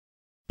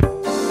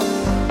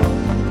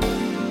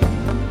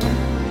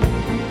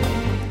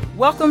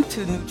Welcome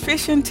to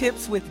Nutrition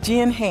Tips with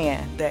Jenn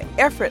Hand, the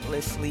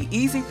effortlessly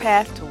easy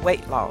path to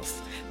weight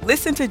loss.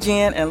 Listen to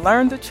Jenn and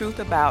learn the truth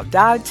about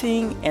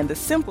dieting and the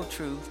simple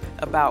truth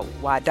about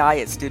why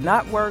diets do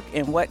not work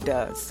and what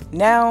does.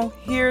 Now,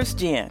 here's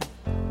Jenn.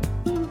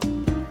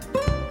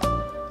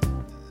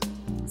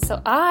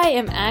 So I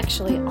am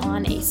actually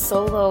on a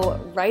solo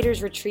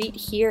writer's retreat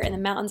here in the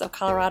mountains of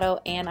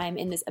Colorado, and I'm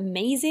in this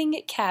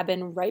amazing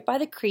cabin right by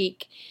the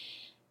creek,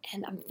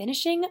 and I'm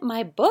finishing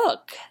my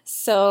book.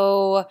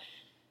 So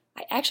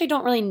I actually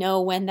don't really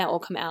know when that will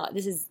come out.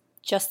 This is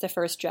just the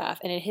first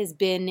draft, and it has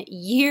been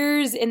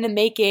years in the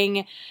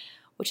making,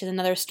 which is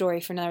another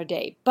story for another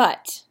day.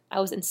 But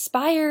I was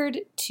inspired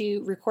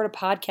to record a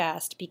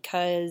podcast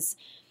because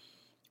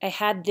I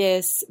had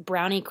this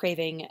brownie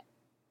craving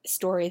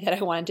story that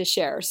I wanted to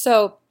share.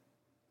 So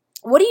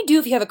what do you do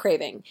if you have a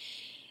craving?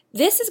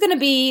 This is going to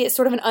be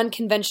sort of an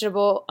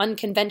unconventional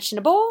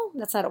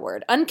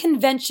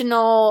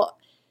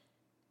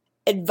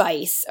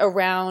advice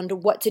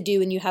around what to do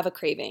when you have a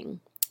craving.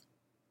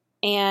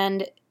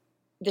 And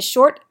the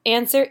short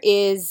answer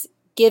is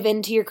give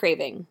in to your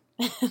craving.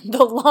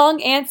 The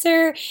long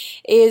answer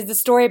is the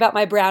story about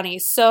my brownie.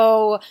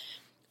 So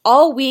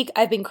all week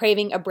I've been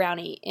craving a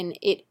brownie, and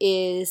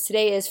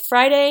today is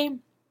Friday.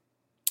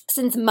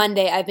 Since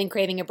Monday, I've been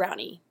craving a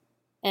brownie,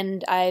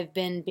 and I've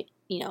been,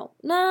 no,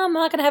 I'm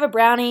not going to have a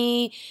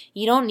brownie.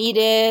 You don't need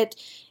it.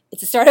 It's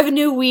the start of a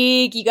new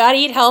week. You got to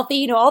eat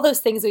healthy, all those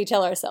things we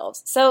tell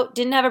ourselves. So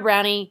didn't have a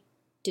brownie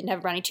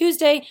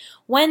Tuesday.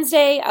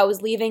 Wednesday, I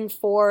was leaving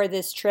for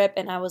this trip,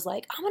 and I was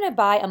like, I'm going to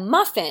buy a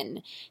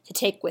muffin to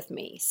take with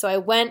me. So I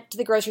went to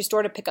the grocery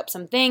store to pick up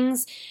some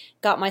things,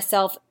 got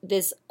myself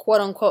this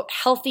quote-unquote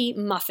healthy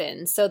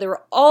muffin. So there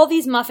were all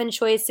these muffin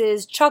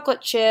choices,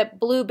 chocolate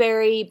chip,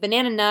 blueberry,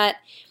 banana nut,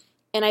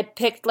 and I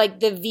picked like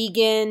the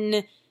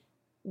vegan,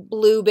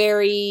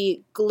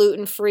 blueberry,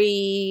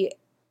 gluten-free,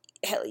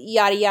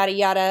 yada, yada,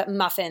 yada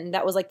muffin.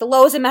 That was like the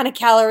lowest amount of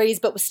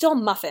calories, but was still a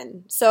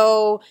muffin.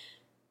 So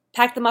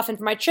packed the muffin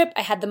for my trip.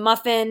 I had the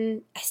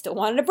muffin. I still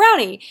wanted a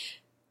brownie.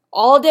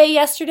 All day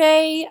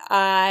yesterday,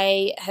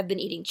 I have been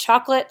eating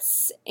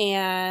chocolates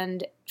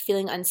and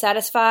feeling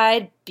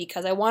unsatisfied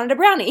because I wanted a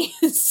brownie.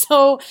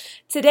 So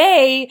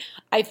today,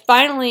 I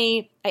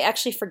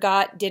actually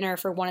forgot dinner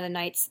for one of the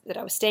nights that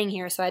I was staying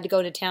here, so I had to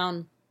go to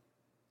town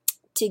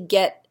to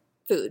get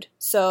food.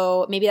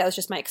 So maybe that was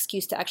just my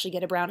excuse to actually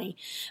get a brownie.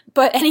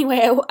 But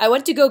anyway, I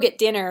went to go get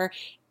dinner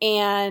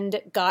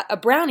and got a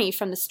brownie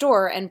from the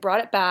store and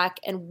brought it back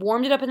and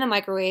warmed it up in the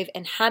microwave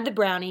and had the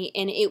brownie,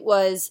 and it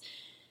was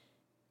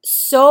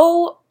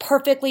so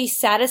perfectly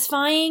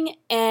satisfying,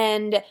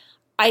 and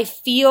I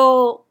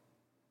feel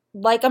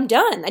like I'm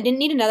done. I didn't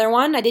need another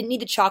one. I didn't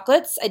need the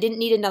chocolates. I didn't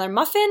need another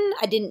muffin.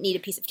 I didn't need a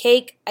piece of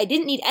cake. I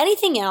didn't need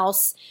anything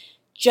else.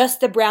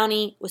 Just the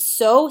brownie was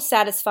so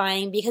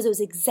satisfying because it was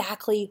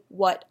exactly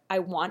what I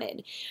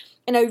wanted.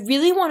 And I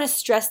really want to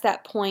stress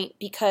that point,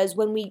 because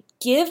when we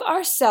give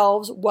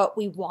ourselves what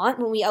we want,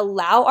 when we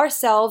allow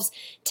ourselves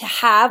to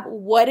have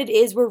what it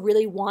is we're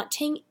really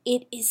wanting,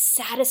 it is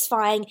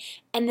satisfying,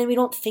 and then we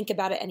don't think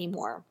about it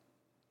anymore.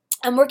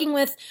 I'm working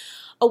with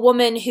a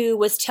woman who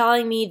was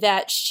telling me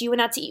that she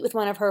went out to eat with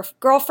one of her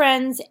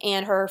girlfriends,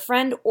 and her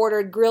friend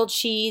ordered grilled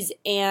cheese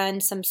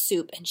and some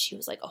soup, and she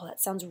was like, oh,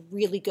 that sounds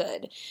really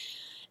good.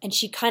 And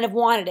she kind of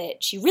wanted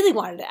it. She really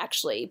wanted it,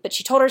 actually, but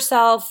she told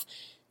herself,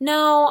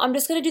 no, I'm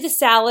just going to do the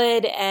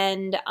salad,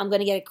 and I'm going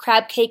to get a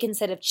crab cake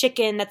instead of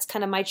chicken. That's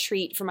kind of my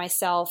treat for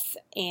myself,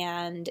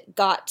 and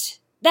got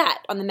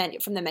that from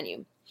the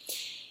menu.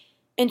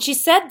 And she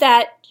said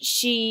that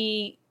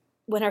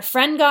when her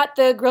friend got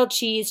the grilled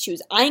cheese, she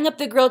was eyeing up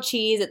the grilled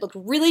cheese. It looked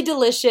really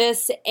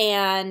delicious,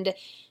 and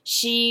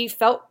she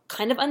felt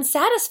kind of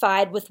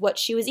unsatisfied with what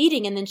she was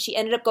eating. And then she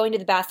ended up going to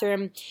the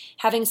bathroom,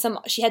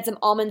 she had some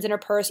almonds in her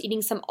purse,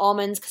 eating some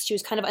almonds because she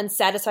was kind of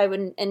unsatisfied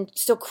and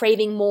still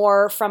craving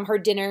more from her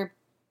dinner.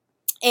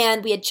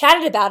 And we had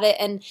chatted about it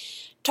and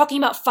talking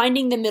about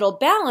finding the middle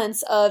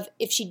balance of,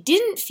 if she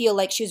didn't feel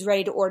like she was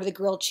ready to order the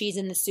grilled cheese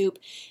and the soup,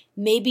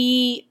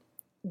 maybe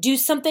do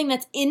something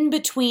that's in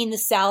between the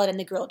salad and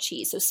the grilled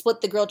cheese. So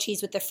split the grilled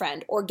cheese with a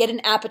friend, or get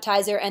an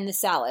appetizer and the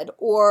salad,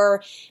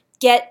 or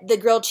get the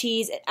grilled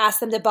cheese,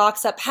 ask them to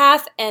box up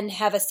half and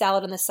have a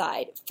salad on the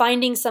side.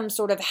 Finding some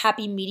sort of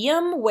happy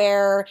medium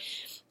where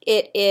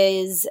it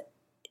is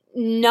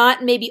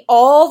not maybe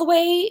all the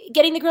way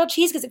getting the grilled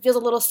cheese because it feels a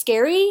little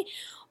scary,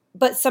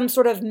 but some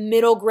sort of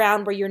middle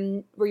ground where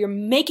you're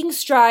making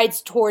strides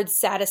towards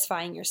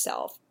satisfying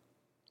yourself.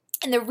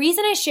 And the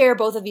reason I share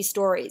both of these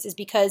stories is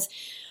because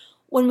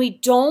when we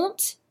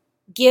don't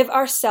give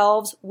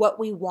ourselves what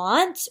we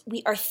want,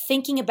 we are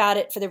thinking about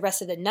it for the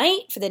rest of the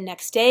night, for the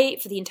next day,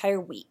 for the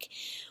entire week.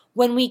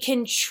 When we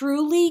can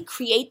truly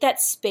create that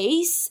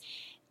space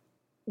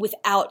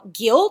without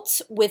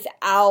guilt,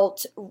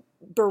 without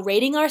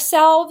berating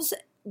ourselves,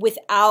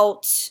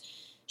 without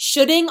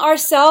shoulding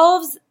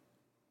ourselves,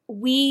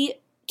 we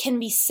can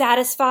be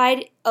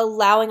satisfied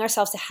allowing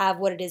ourselves to have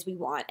what it is we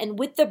want. And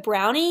with the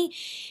brownie,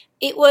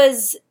 it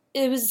was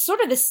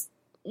sort of this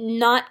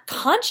not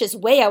conscious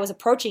way I was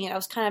approaching it. I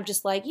was kind of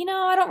just like,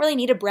 I don't really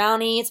need a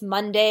brownie. It's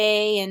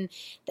Monday. And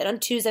then on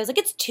Tuesday, I was like,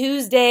 it's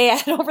Tuesday.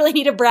 I don't really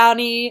need a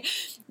brownie.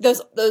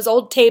 Those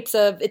old tapes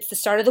of it's the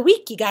start of the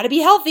week. You got to be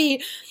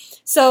healthy.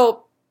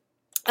 So,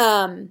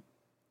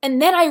 and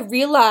then I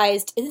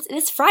realized, and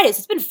it's Friday, so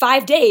it's been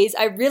 5 days,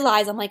 I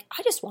realized, I'm like,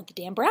 I just want the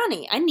damn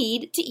brownie. I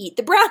need to eat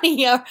the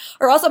brownie,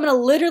 or else I'm going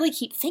to literally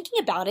keep thinking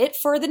about it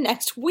for the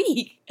next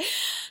week.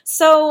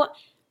 So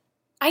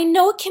I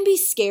know it can be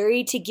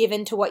scary to give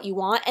in to what you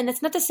want, and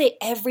that's not to say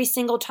every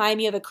single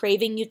time you have a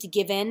craving you have to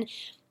give in,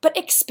 but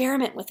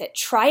experiment with it.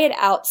 Try it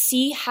out.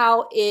 See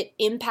how it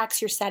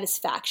impacts your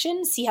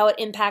satisfaction. See how it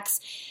impacts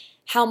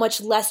how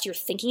much less you're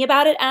thinking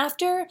about it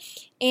after.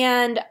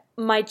 And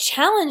my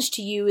challenge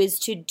to you is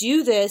to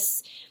do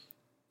this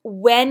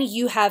when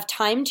you have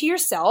time to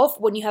yourself,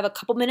 when you have a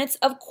couple minutes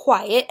of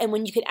quiet, and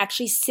when you can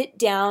actually sit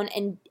down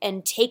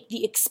and take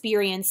the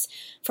experience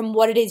from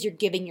what it is you're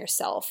giving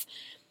yourself.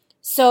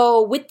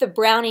 So with the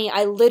brownie,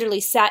 I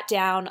literally sat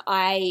down.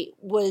 I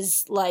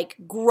was like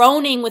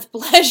groaning with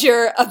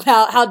pleasure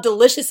about how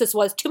delicious this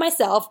was to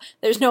myself.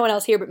 There's no one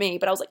else here but me,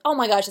 but I was like, oh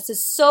my gosh, this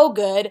is so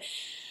good.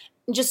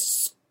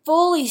 Just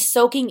fully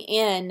soaking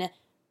in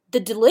the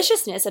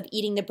deliciousness of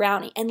eating the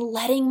brownie and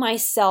letting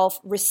myself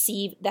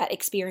receive that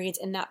experience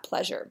and that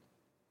pleasure.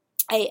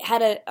 I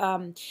had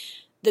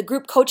the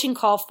group coaching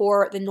call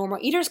for the Normal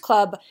Eaters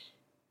Club.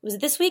 Was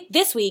it this week?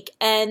 This week.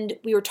 And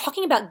we were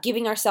talking about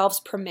giving ourselves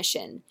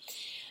permission.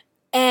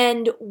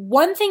 And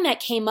one thing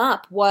that came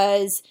up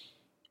was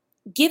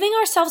giving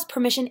ourselves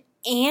permission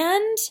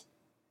and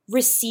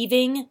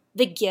receiving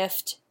the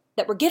gift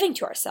that we're giving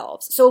to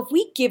ourselves. So if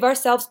we give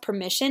ourselves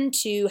permission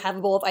to have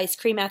a bowl of ice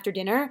cream after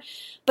dinner,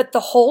 but the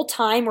whole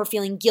time we're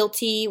feeling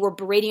guilty, we're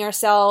berating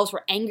ourselves,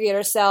 we're angry at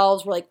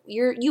ourselves, we're like,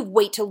 you've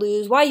weight to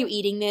lose, why are you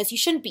eating this? You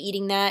shouldn't be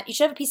eating that, you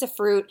should have a piece of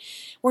fruit.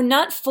 We're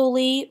not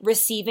fully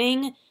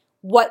receiving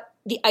what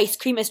the ice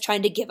cream is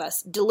trying to give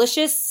us.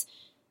 Deliciousness.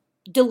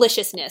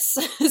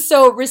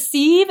 So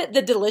receive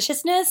the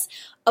deliciousness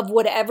of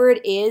whatever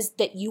it is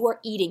that you are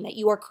eating, that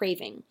you are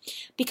craving,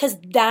 because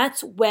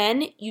that's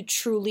when you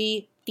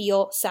truly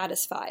feel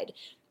satisfied.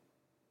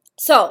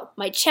 So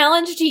my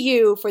challenge to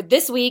you for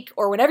this week,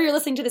 or whenever you're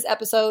listening to this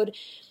episode,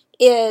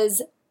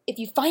 is if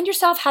you find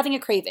yourself having a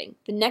craving,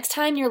 the next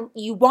time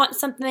you want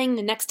something,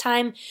 the next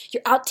time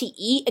you're out to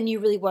eat and you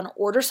really want to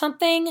order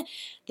something,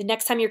 the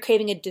next time you're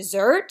craving a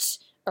dessert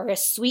or a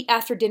sweet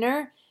after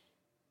dinner,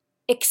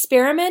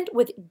 experiment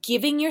with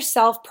giving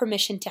yourself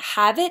permission to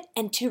have it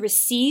and to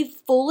receive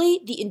fully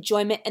the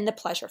enjoyment and the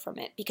pleasure from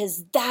it,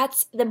 because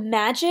that's the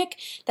magic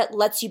that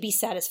lets you be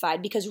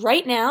satisfied. Because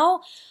right now,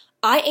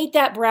 I ate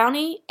that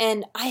brownie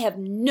and I have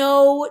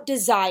no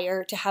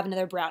desire to have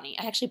another brownie.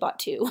 I actually bought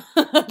 2.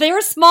 They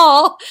were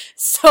small,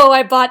 so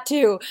I bought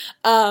 2.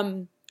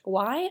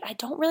 Why? I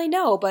don't really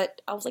know,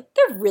 but I was like,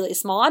 they're really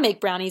small. I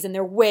make brownies and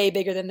they're way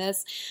bigger than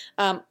this,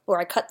 or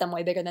I cut them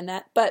way bigger than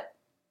that. But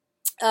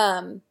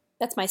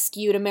that's my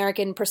skewed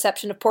American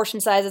perception of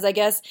portion sizes, I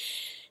guess.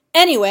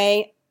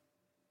 Anyway,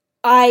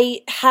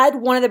 I had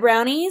one of the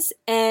brownies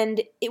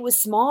and it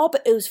was small,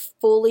 but it was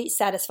fully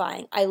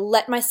satisfying. I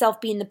let myself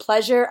be in the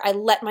pleasure. I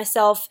let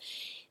myself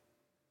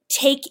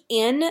take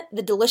in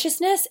the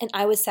deliciousness and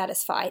I was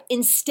satisfied.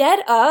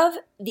 Instead of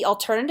the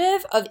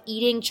alternative of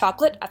eating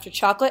chocolate after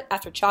chocolate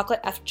after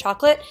chocolate after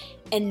chocolate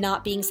and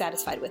not being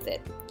satisfied with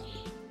it.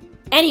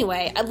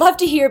 Anyway, I'd love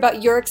to hear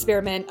about your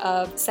experiment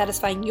of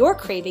satisfying your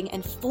craving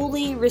and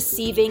fully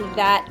receiving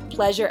that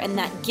pleasure and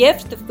that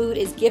gift the food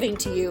is giving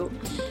to you.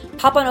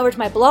 Hop on over to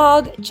my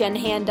blog,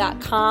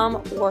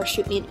 jennhand.com, or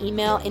shoot me an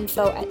email,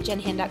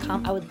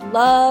 info@jennhand.com. I would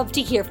love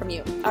to hear from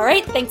you. All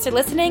right, thanks for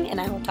listening, and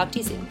I will talk to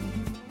you soon.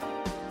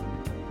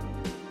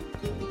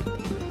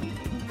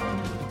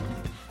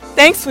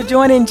 Thanks for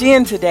joining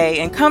Jenn today,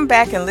 and come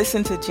back and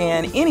listen to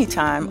Jenn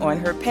anytime on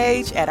her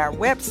page at our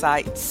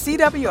website,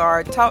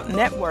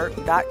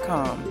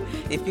 CWRTalkNetwork.com.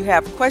 If you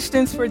have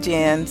questions for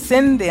Jenn,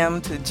 send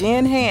them to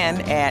Jenn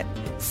Hand at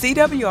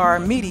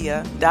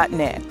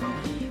CWRmedia.net.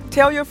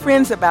 Tell your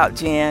friends about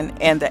Jenn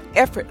and the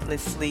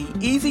Effortlessly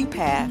Easy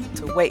Path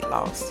to Weight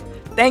Loss.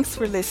 Thanks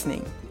for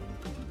listening.